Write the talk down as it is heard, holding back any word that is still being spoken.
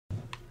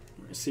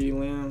CeeDee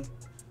Lamb.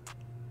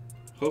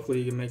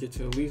 Hopefully he can make it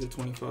to at least a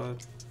 25.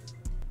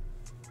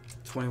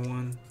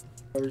 21.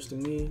 Coverage to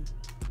me.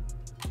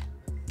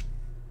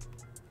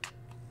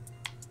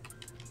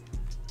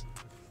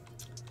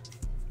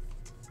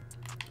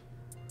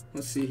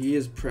 Let's see, he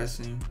is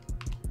pressing.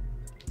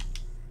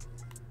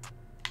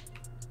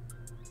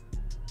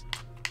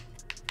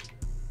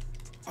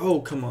 Oh,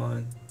 come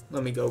on.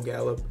 Let me go,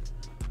 Gallup.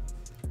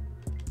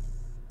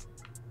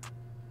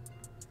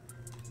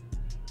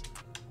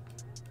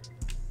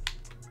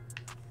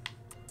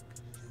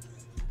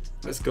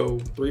 Let's go.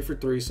 3 for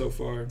 3 so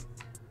far.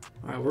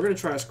 Alright, we're going to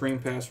try a screen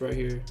pass right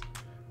here.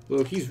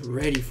 Look, he's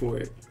ready for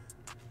it.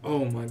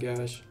 Oh my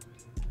gosh.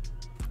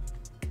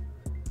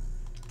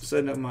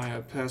 Setting up my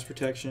pass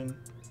protection.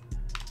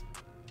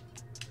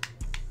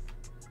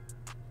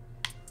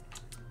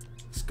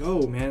 Let's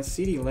go, man.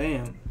 CeeDee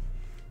Lamb.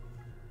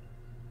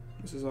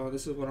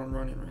 This is what I'm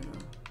running right now.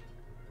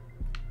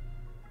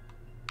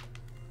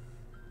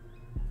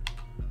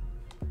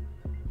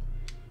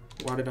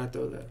 Why did I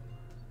throw that?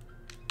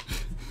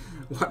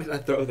 Why did I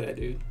throw that,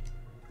 dude?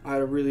 I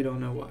really don't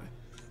know why.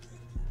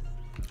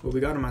 Well, we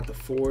got him at the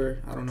 4.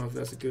 I don't know if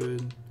that's a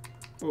good.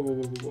 Whoa, whoa,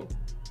 whoa, whoa, whoa.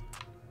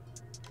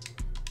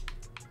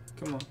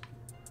 Come on.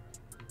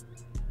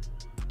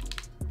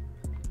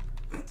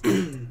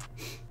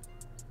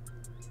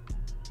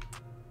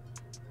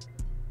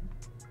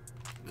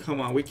 Come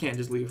on, we can't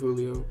just leave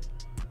Julio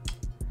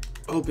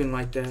open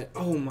like that.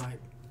 Oh my.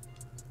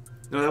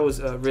 No, that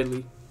was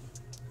Ridley.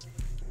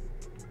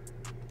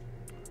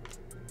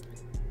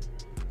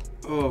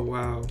 Oh,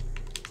 wow.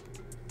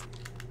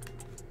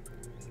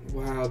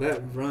 Wow,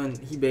 that run.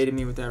 He baited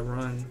me with that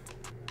run.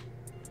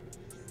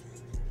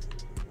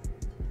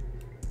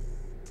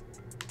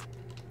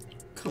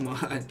 Come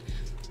on.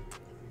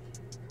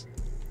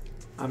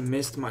 I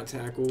missed my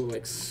tackle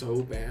like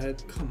so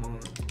bad. Come on.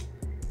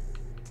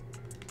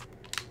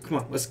 Come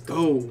on, let's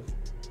go.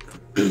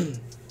 I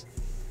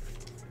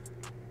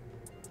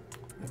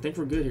think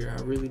we're good here.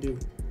 I really do.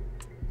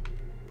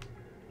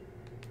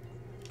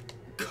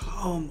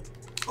 Come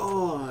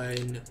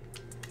on.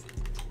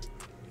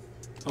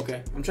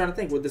 Okay, I'm trying to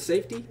think. With the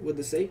safety,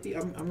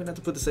 I'm gonna have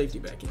to put the safety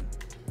back in.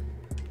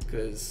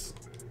 Cause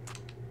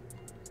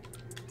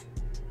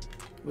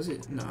was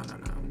it? No,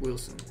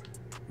 Wilson.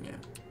 Yeah.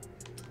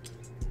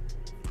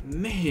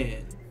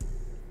 Man.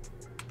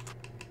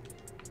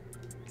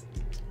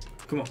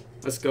 Come on,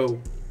 let's go.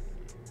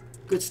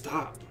 Good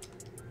stop.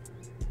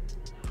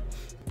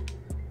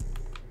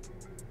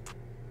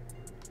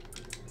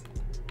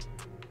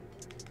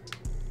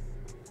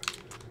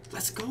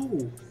 Let's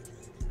go.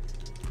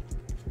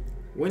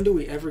 When do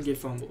we ever get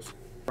fumbles?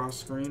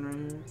 Cross screen right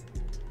here.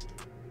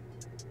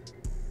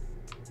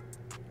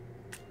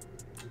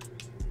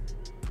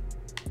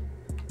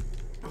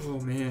 Oh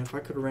man, if I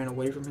could have ran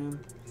away from him.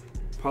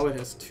 Pollard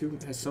has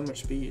so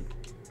much speed.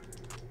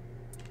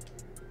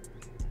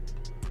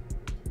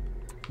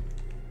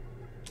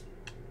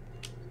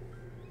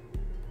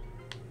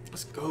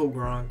 Let's go,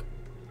 Gronk.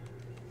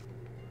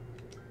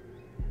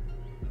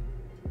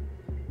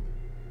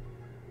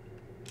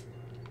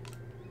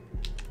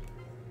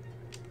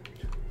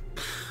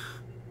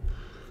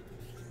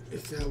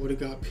 If that would have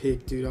got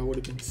picked, dude, I would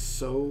have been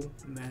so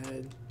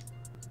mad.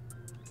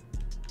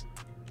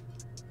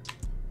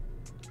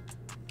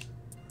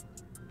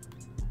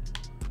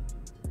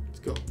 Let's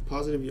go.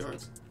 Positive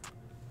yards.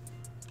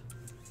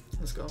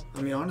 Let's go.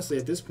 I mean, honestly,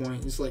 at this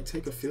point, just like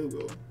take a field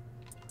goal.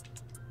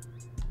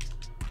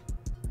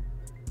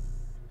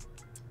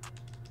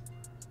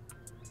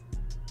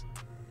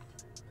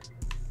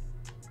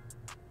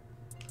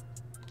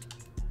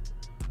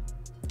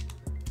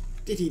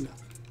 Did he not?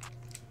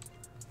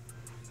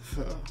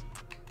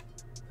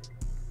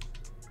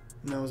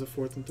 And that was a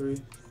 4th and 3.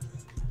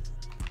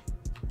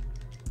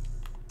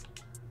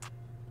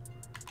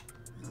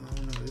 I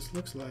don't know. This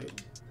looks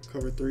like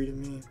cover 3 to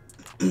me.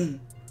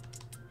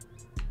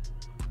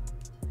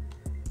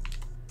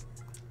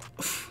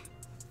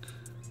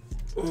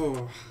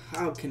 Oh,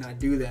 how can I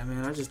do that,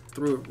 man? I just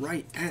threw it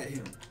right at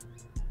him.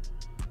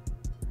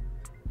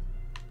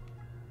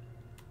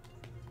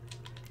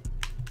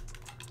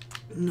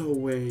 No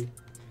way.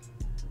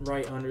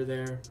 Right under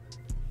there.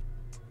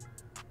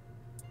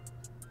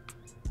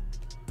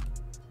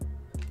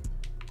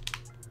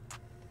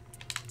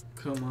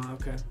 Come on,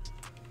 okay.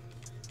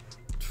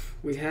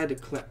 We had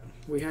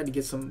to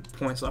get some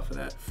points off of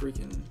that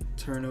freaking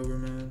turnover,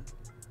 man.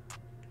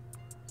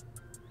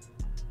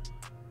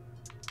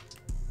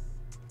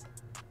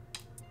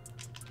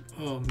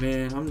 Oh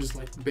man, I'm just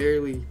like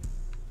barely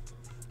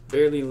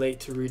late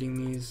to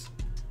reading these.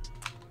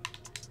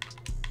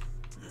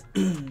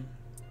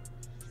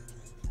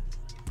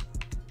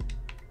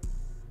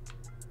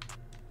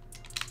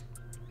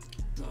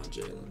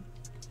 Jalen.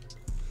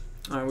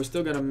 All right, we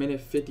still got a minute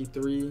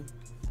 53.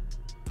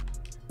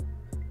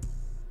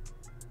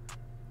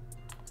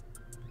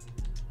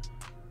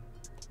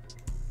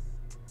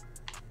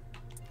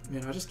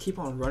 Man, I just keep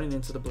on running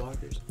into the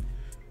blockers.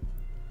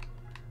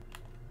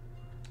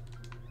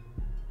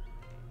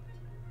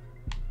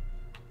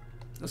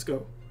 Let's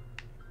go.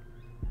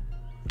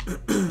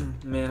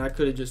 Man, I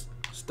could have just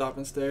stopped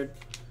and stared.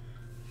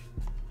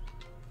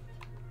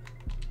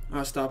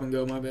 Stop and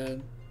go, my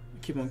bad. I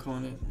keep on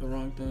calling it the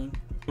wrong thing.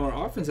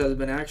 Our offense has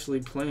been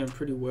actually playing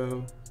pretty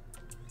well.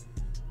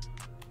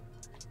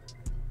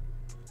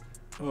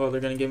 Oh,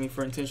 they're gonna get me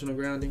for intentional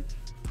grounding.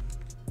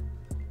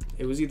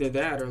 It was either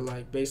that or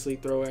like basically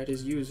throw at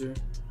his user.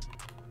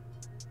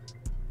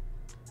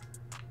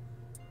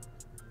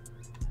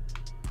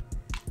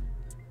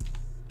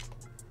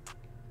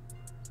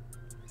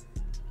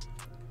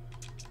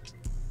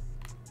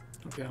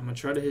 Okay, I'm gonna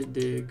try to hit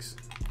Diggs.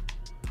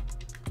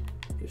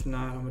 If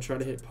not, I'm gonna try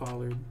to hit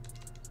Pollard.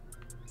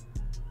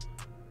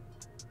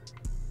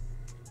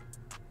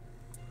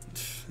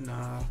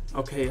 Nah.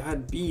 Okay, I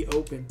had B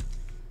open.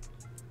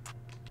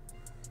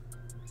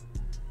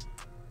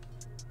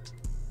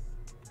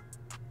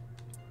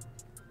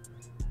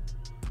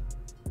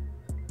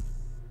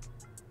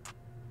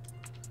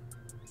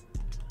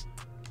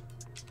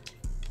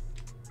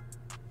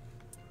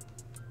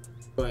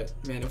 But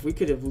man, if we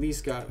could have at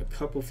least got a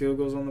couple field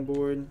goals on the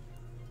board,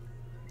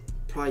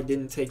 probably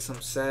didn't take some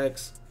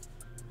sacks.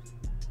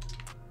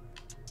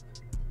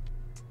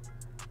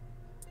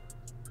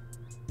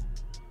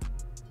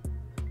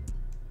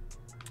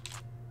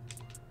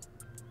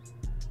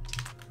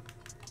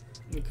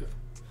 Okay.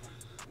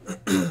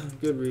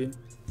 Good read.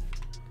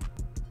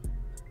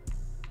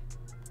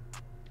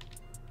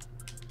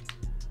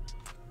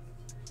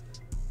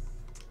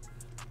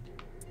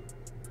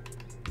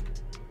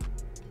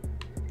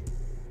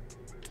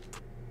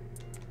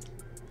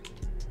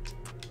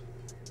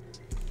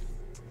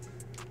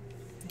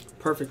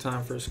 Perfect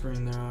time for a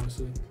screen there,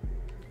 honestly.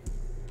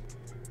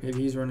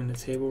 Maybe he's running a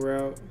table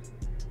route.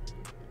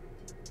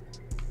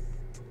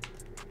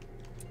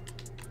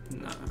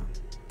 Nah.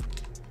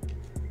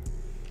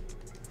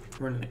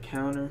 Running a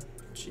counter.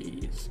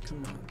 Jeez,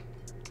 come on.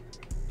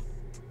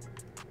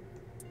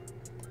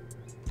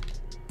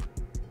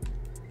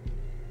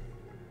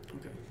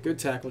 Okay, good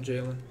tackle,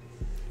 Jalen.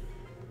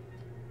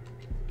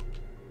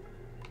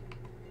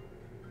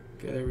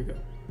 Okay, there we go.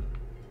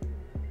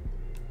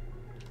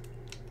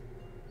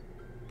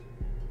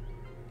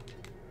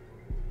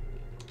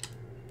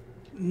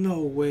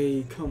 No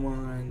way, come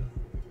on.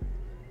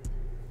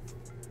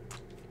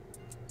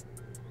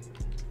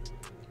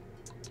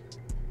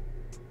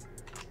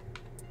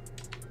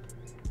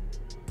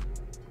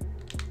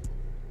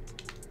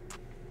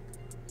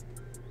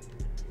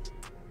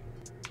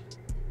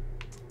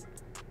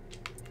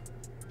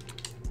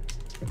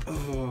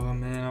 Oh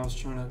man, I was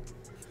trying to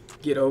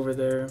get over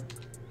there.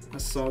 I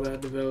saw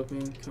that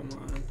developing. Come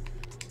on.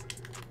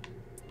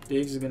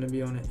 Diggs is gonna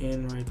be on an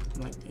in right,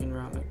 like in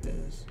route like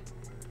this.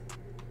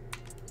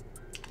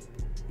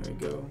 There we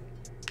go.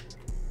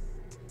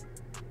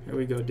 Here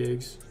we go,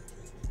 Diggs.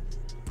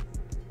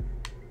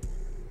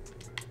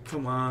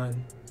 Come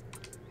on.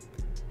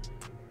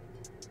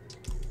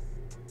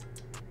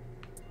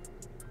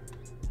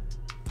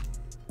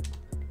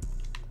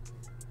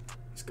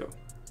 Let's go.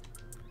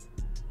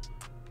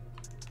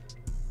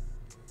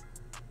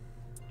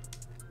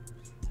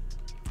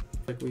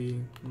 Like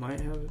we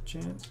might have a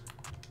chance.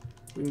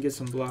 We can get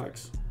some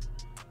blocks.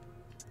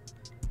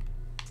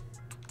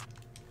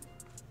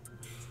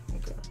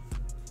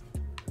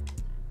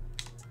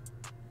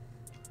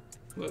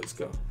 Let's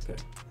go.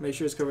 Okay. Make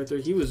sure it's covered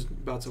 3. He was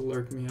about to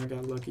lurk me. I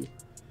got lucky.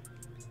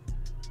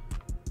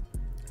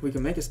 We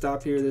can make a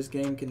stop here. This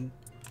game can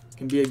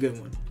be a good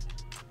one.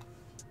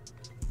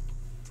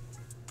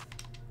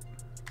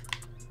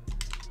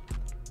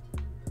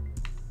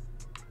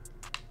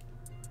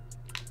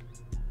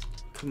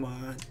 Come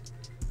on.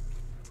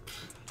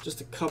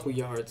 Just a couple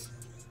yards.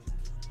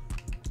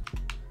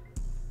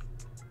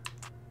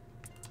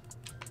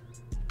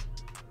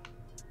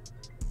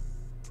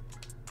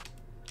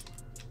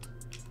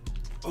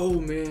 Oh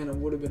man, it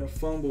would have been a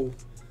fumble.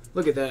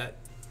 Look at that.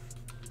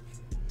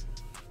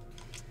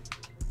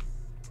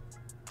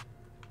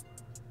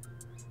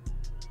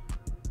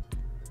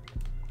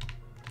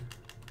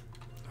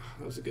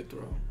 That was a good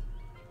throw.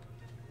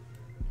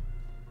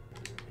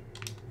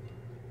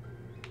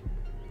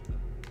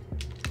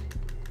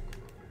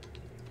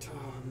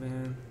 Oh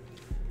man.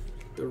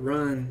 The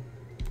run.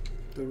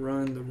 The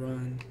run, the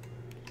run.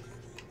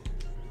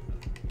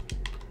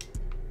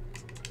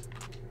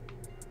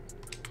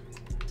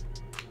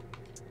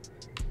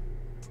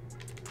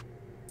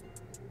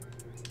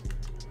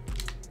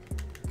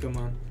 Come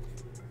on.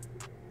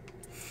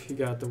 He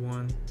got the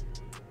one.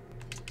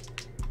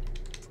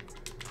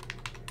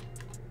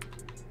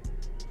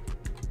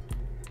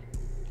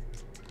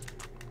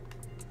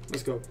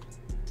 Let's go.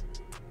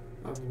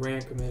 I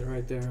ran commit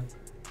right there.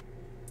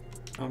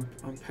 I'm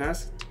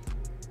pass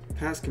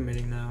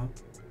committing now.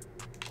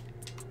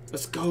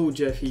 Let's go,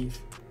 Jeff Heath.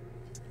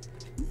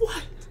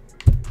 What?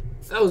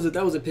 That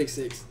was a pick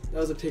six. That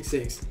was a pick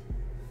six.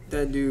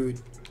 That dude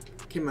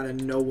came out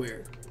of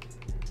nowhere.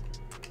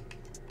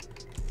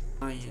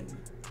 Ian.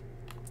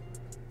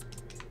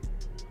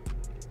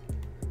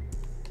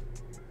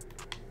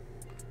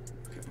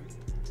 Okay.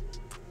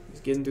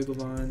 He's getting through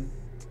the line.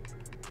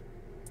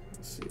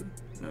 Let's see.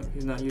 No,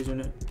 he's not using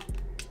it.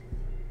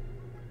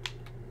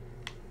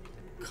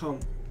 Come.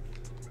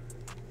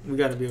 We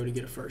got to be able to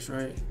get it first,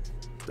 right?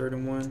 3rd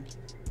and 1.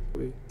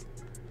 We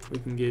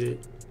can get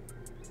it.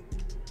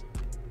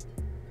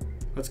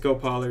 Let's go,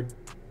 Pollard.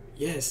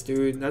 Yes,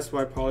 dude. That's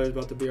why Pollard's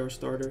about to be our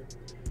starter.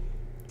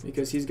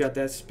 Because he's got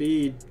that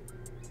speed.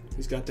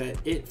 He's got that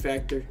it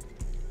factor.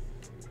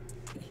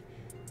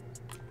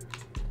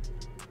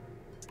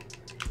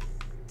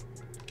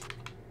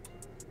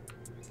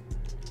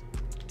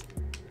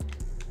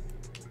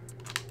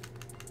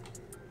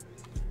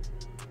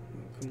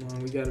 Come on,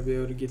 we gotta be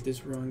able to get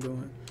this run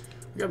going.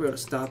 We gotta be able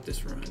to stop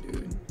this run,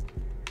 dude.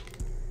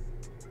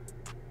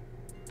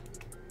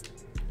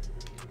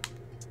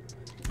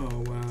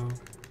 Oh, wow.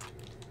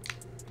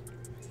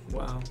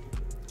 Wow.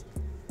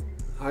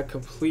 I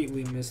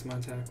completely missed my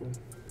tackle.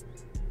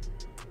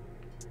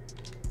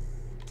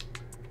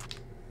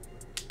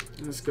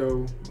 Let's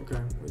go.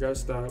 Okay, we gotta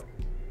stop.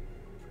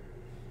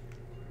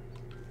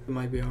 It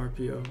might be an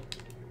RPO.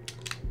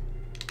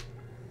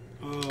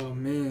 Oh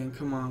man,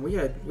 come on. We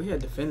had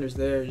defenders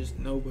there, just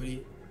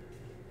nobody.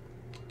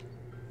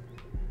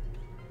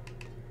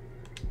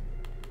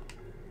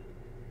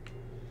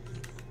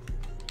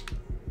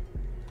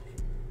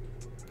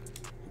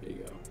 There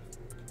you go.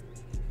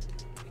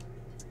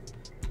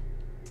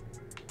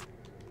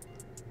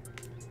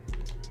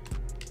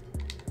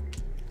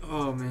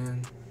 Oh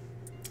man.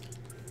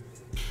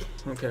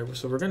 Okay,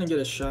 so we're gonna get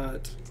a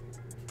shot.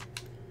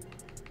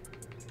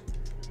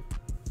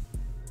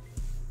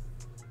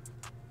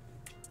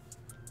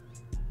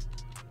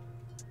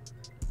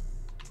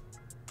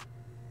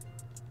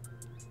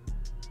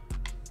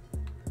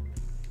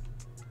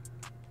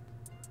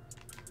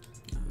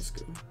 Let's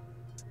go.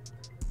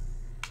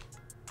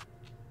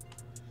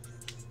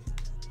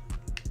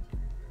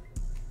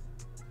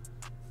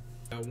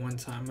 Got one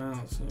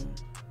timeout, so.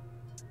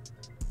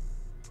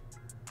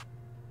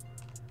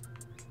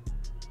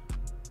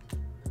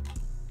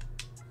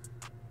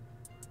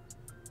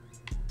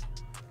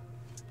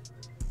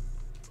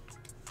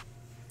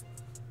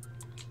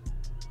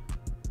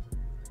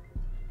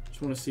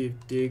 Just want to see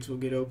if Diggs will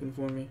get open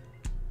for me.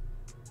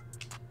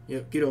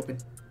 Yep, get open.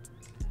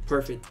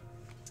 Perfect.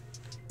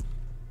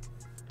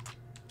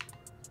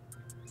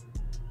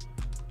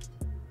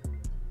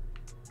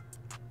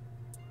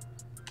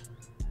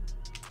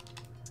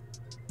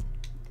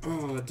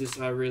 Oh,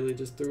 I really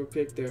just threw a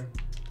pick there.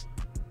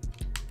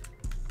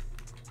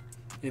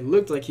 It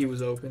looked like he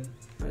was open.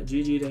 Right,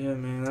 GG to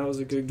him, man. That was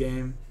a good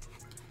game.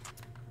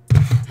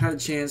 Had a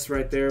chance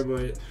right there,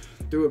 but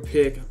threw a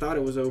pick. I thought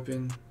it was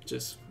open.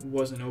 Just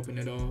wasn't open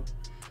at all.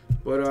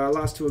 But I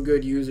lost to a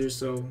good user,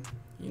 so,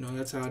 you know,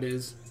 that's how it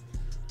is.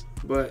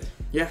 But,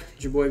 yeah,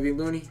 it's your boy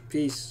vLuny.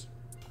 Peace.